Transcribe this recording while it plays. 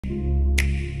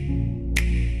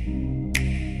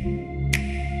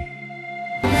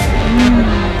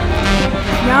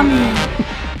Yummy.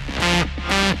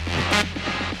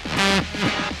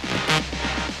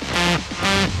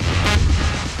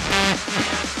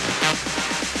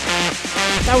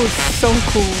 That was so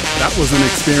cool. That was an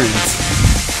experience.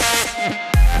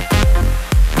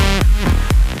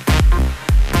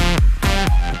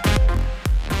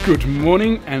 Good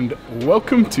morning and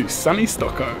welcome to sunny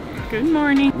Stockholm. Good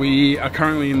morning. We are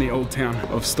currently in the old town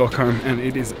of Stockholm and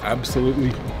it is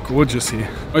absolutely gorgeous here.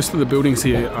 Most of the buildings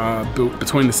here are built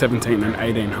between the 17 and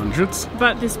 1800s.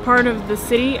 But this part of the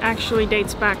city actually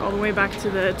dates back all the way back to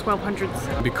the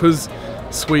 1200s. Because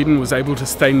Sweden was able to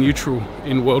stay neutral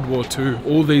in World War II,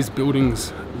 all these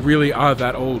buildings really are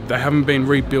that old. They haven't been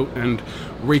rebuilt and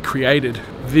recreated.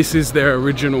 This is their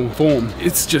original form.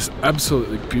 It's just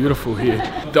absolutely beautiful here.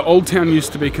 The old town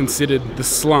used to be considered the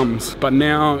slums, but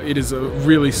now it is a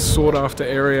really sought after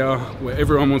area where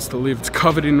everyone wants to live. It's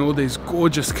covered in all these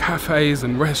gorgeous cafes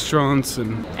and restaurants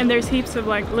and there's heaps of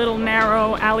like little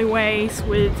narrow alleyways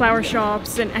with flower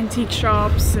shops and antique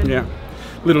shops and yeah,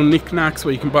 little knickknacks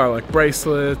where you can buy like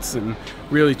bracelets and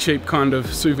really cheap kind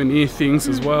of souvenir things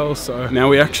as well. So now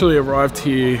we actually arrived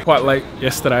here quite late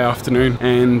yesterday afternoon,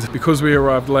 and because we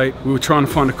arrived late we were trying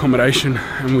to find accommodation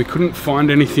and we couldn't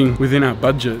find anything within our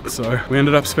budget, so we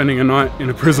ended up spending a night in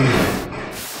a prison.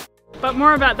 But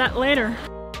more about that later.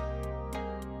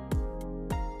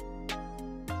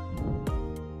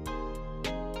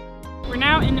 We're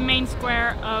now in the main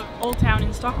square of Old Town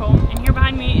in Stockholm, and here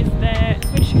behind me is the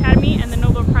Swedish Academy and the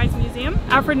Nobel Prize Museum.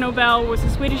 Alfred Nobel was a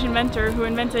Swedish inventor who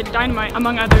invented dynamite,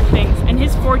 among other things, and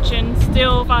his fortune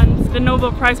still funds the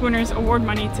Nobel Prize winners' award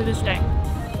money to this day.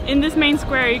 In this main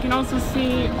square you can also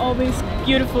see all these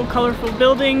beautiful, colorful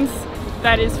buildings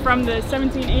that is from the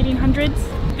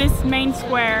 1800s. This main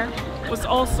square was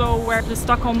also where the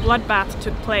Stockholm bloodbath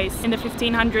took place in the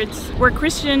 1500s, where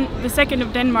Christian II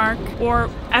of Denmark, or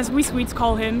as we Swedes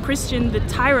call him, Christian the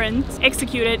Tyrant,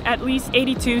 executed at least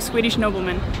 82 Swedish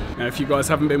noblemen. Now, if you guys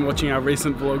haven't been watching our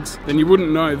recent vlogs, then you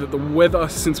wouldn't know that the weather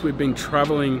since we've been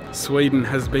traveling Sweden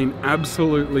has been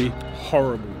absolutely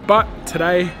horrible. But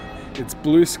today, it's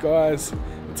blue skies,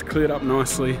 it's cleared up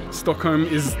nicely. Stockholm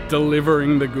is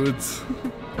delivering the goods.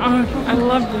 Oh, I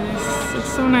love this.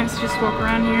 It's so nice to just walk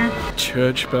around here.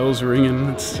 Church bells ringing.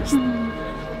 It's just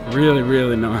really,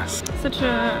 really nice. Such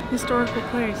a historical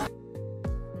place.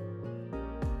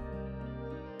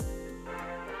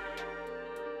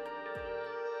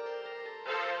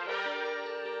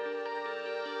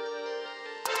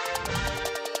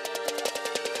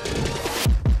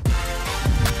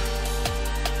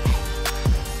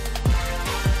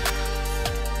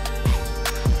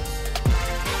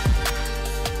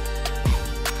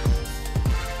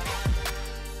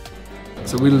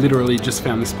 So we literally just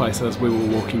found this place as we were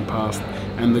walking past,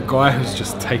 and the guy has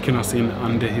just taken us in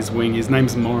under his wing. His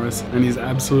name's Morris and he's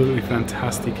absolutely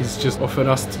fantastic. He's just offered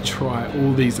us to try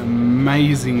all these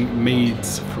amazing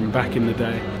meads from back in the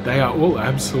day. They are all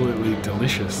absolutely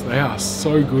delicious. They are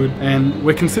so good, and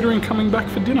we're considering coming back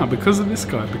for dinner because of this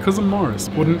guy, because of Morris.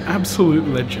 What an absolute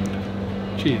legend.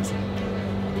 Cheers.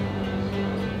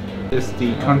 It's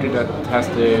the country that has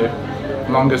the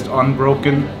longest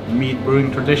unbroken mead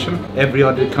brewing tradition. Every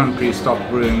other country stopped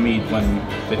brewing mead when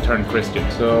they turned Christian.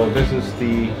 So this is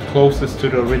the closest to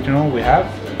the original we have.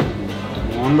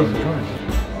 Wonderful.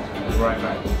 Right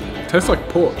back. Tastes like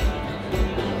port.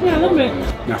 Yeah, a little bit.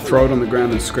 Now throw it on the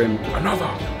ground and scream, another!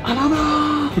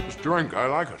 Another! This drink, I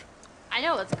like it. I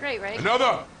know, it's great, right?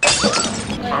 Another!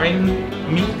 Pine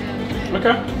mead,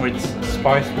 Okay. where it's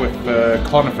spiced with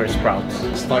conifer sprouts.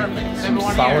 It's like some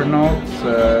sour notes,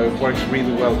 works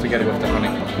really well together with the honey.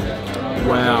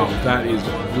 Wow, that is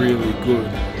really good.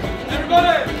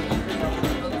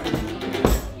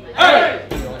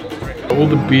 All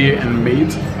the beer and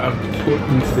meads are put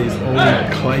into these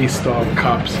old clay style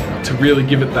cups to really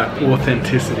give it that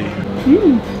authenticity.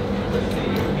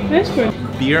 That's good.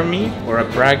 Beer mead, or a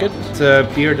braggot. It's a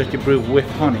beer that you brew with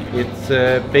honey. It's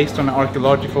based on an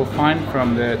archaeological find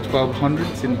from the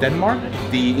 1200s in Denmark.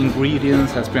 The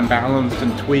ingredients has been balanced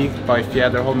and tweaked by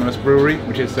Fjäderholmarnas Brewery,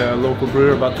 which is a local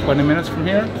brewer about 20 minutes from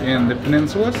here in the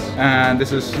peninsulas. And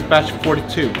this is batch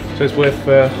 42. So it's with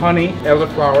honey,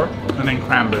 elderflower, and then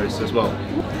cranberries as well.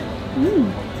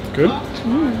 Good?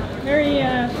 Very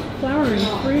flowery,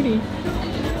 fruity.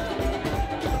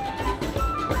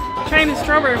 Trying the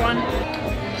strawberry one.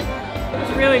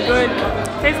 It's really good.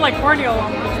 Tastes like cordial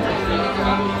almost.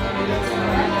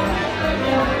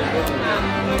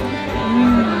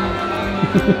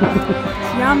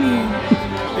 It's yummy.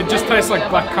 It just tastes like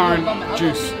blackcurrant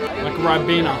juice. Like like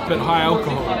Ribena, but high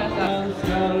alcohol.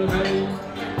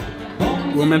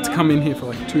 We were meant to come in here for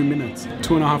like 2 minutes,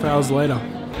 2.5 hours later.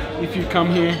 If you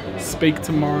come here, speak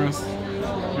to Morris.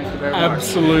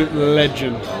 Absolute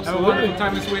legend. Have a wonderful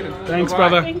time in Sweden. Thanks, Bye-bye.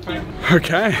 brother. Thank you.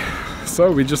 Okay,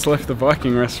 so we just left the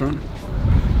Viking restaurant.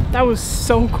 That was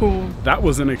so cool. That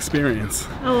was an experience.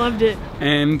 I loved it.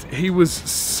 And he was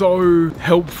so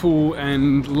helpful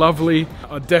and lovely.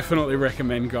 I definitely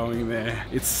recommend going there.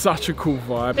 It's such a cool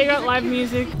vibe. They got live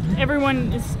music.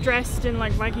 Everyone is dressed in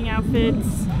like Viking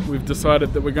outfits. We've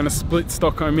decided that we're going to split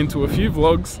Stockholm into a few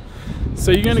vlogs.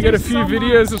 So you're going to get a few so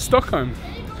videos much. of Stockholm.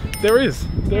 There is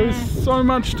so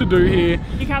much to do here.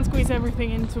 You can't squeeze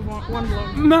everything into one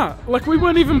vlog. Nah, like we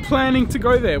weren't even planning to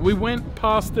go there. We went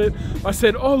past it. I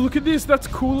said, oh, look at this, that's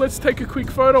cool, let's take a quick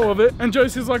photo of it. And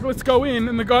Josie's like, let's go in.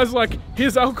 And the guy's like,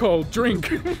 here's alcohol,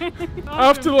 drink. Awesome.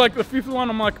 After like the 5th one,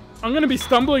 I'm like, I'm gonna be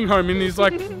stumbling home. And he's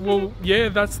like, well, yeah,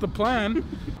 that's the plan.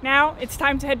 Now it's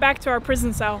time to head back to our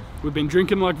prison cell. We've been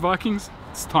drinking like Vikings.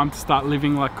 It's time to start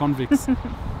living like convicts.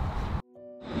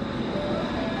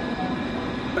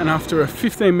 And after a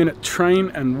 15-minute train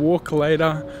and walk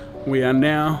later, we are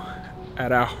now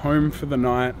at our home for the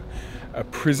night, a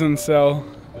prison cell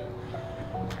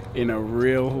in a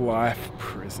real-life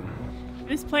prison.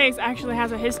 This place actually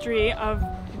has a history of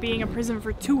being a prison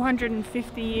for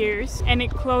 250 years, and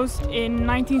it closed in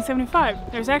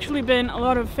 1975. There's actually been a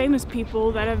lot of famous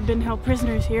people that have been held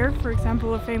prisoners here. For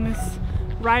example, a famous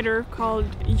writer called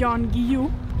Jan Guillou,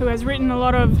 who has written a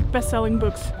lot of best-selling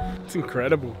books. It's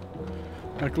incredible.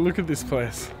 Like, look at this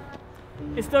place.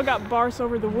 It's still got bars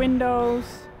over the windows,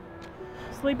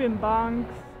 sleeping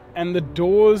bunks. And the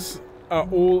doors are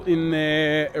all in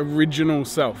their original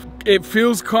self. It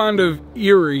feels kind of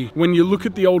eerie when you look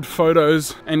at the old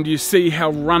photos and you see how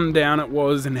run down it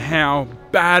was and how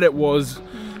bad it was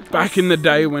back in the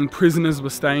day when prisoners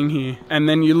were staying here. And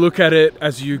then you look at it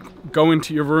as you go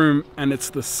into your room and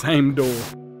it's the same door.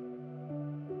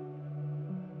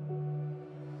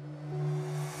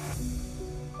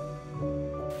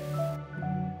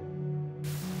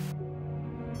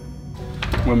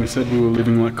 When we said we were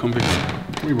living like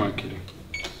convicts, we weren't kidding.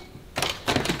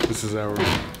 This is our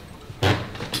room.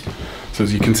 So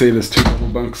as you can see, there's 2 double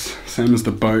bunks, same as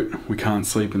the boat. We can't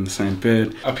sleep in the same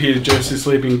bed. Up here, Josie's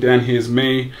sleeping, down here's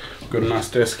me. We've got a nice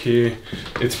desk here.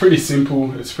 It's pretty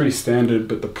simple, it's pretty standard,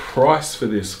 but the price for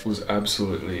this was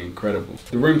absolutely incredible.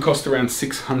 The room cost around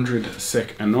 600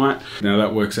 SEK a night. Now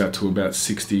that works out to about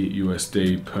 60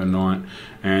 USD per night,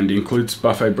 and includes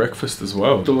buffet breakfast as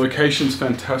well. The location's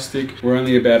fantastic. We're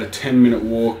only about a 10-minute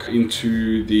walk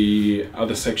into the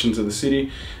other sections of the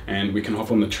city, and we can hop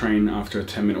on the train after a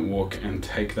 10-minute walk and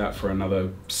take that for another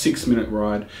 6-minute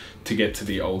ride to get to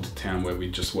the old town where we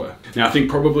just were. Now, I think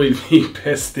probably the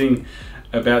best thing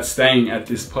about staying at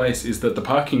this place is that the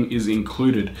parking is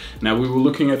included. Now, we were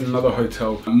looking at another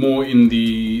hotel more in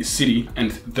the city,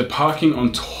 and the parking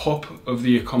on top of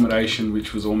the accommodation,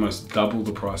 which was almost double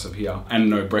the price of here, and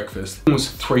no breakfast, was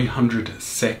 300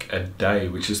 SEK a day,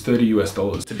 which is $30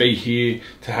 US. To be here,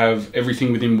 to have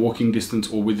everything within walking distance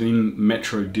or within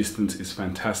metro distance is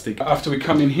fantastic. After we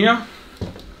come in here,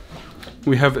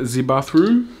 we have the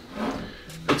bathroom.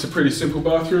 It's a pretty simple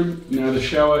bathroom. Now, the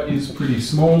shower is pretty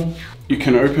small. You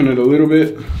can open it a little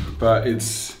bit, but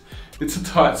it's a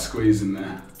tight squeeze in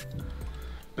there.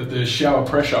 But the shower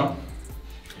pressure,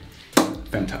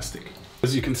 fantastic.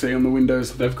 As you can see on the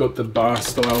windows, they've got the bar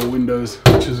style windows,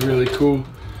 which is really cool.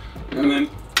 And then,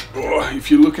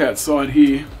 if you look outside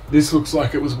here, this looks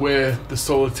like it was where the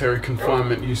solitary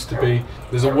confinement used to be.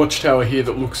 There's a watchtower here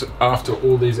that looks after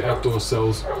all these outdoor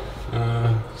cells.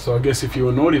 So I guess if you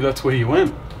were naughty, that's where you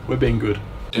went. We're being good.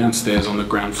 Downstairs on the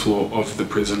ground floor of the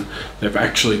prison, they've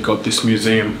actually got this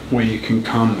museum where you can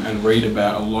come and read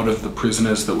about a lot of the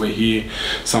prisoners that were here,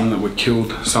 some that were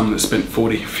killed, some that spent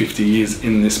 40, 50 years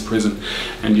in this prison.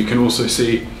 And you can also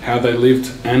see how they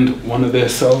lived and one of their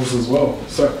cells as well.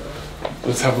 So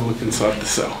let's have a look inside the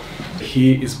cell.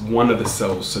 Here is one of the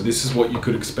cells. So this is what you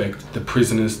could expect the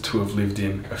prisoners to have lived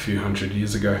in a few hundred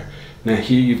years ago. Now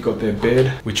here you've got their bed,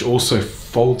 which also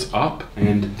folds up,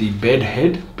 and the bed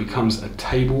head becomes a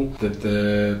table that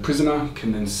the prisoner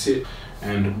can then sit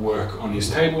and work on his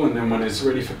table, and then when it's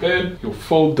ready for bed, you'll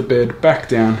fold the bed back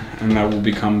down and that will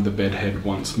become the bed head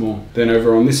once more. Then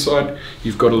over on this side,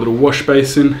 you've got a little wash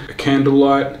basin, a candle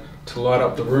light to light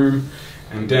up the room,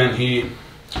 and down here,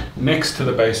 next to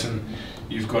the basin,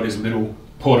 you've got his little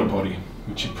porta potty,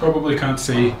 which you probably can't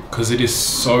see because it is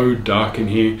so dark in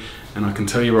here and I can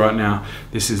tell you right now,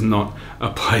 this is not a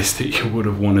place that you would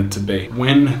have wanted to be.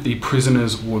 When the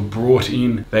prisoners were brought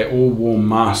in, they all wore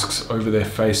masks over their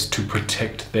face to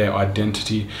protect their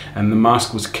identity, and the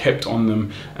mask was kept on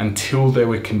them until they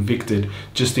were convicted,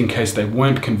 just in case they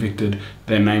weren't convicted,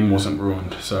 their name wasn't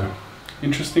ruined. So,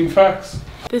 interesting facts.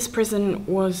 This prison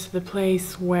was the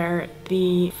place where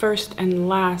the first and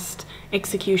last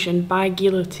execution by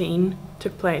guillotine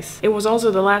took place. It was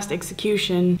also the last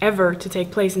execution ever to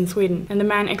take place in Sweden, and the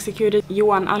man executed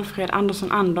Johan Alfred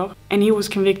Andersson Ander, and he was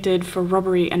convicted for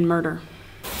robbery and murder.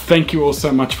 Thank you all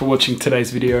so much for watching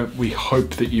today's video. We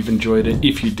hope that you've enjoyed it.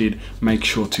 If you did, make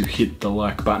sure to hit the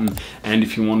like button. And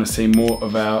if you want to see more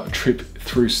of our trip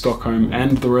through Stockholm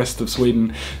and the rest of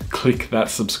Sweden, click that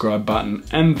subscribe button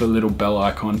and the little bell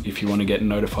icon if you want to get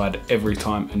notified every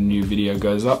time a new video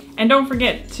goes up. And don't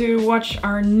forget to watch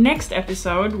our next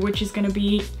episode, which is going to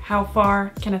be how far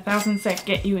can 1,000 SEK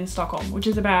get you in Stockholm, which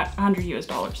is about $100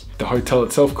 US. The hotel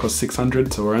itself costs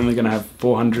 600, so we're only going to have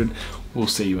 400. We'll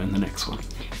see you in the next one.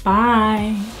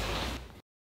 Bye.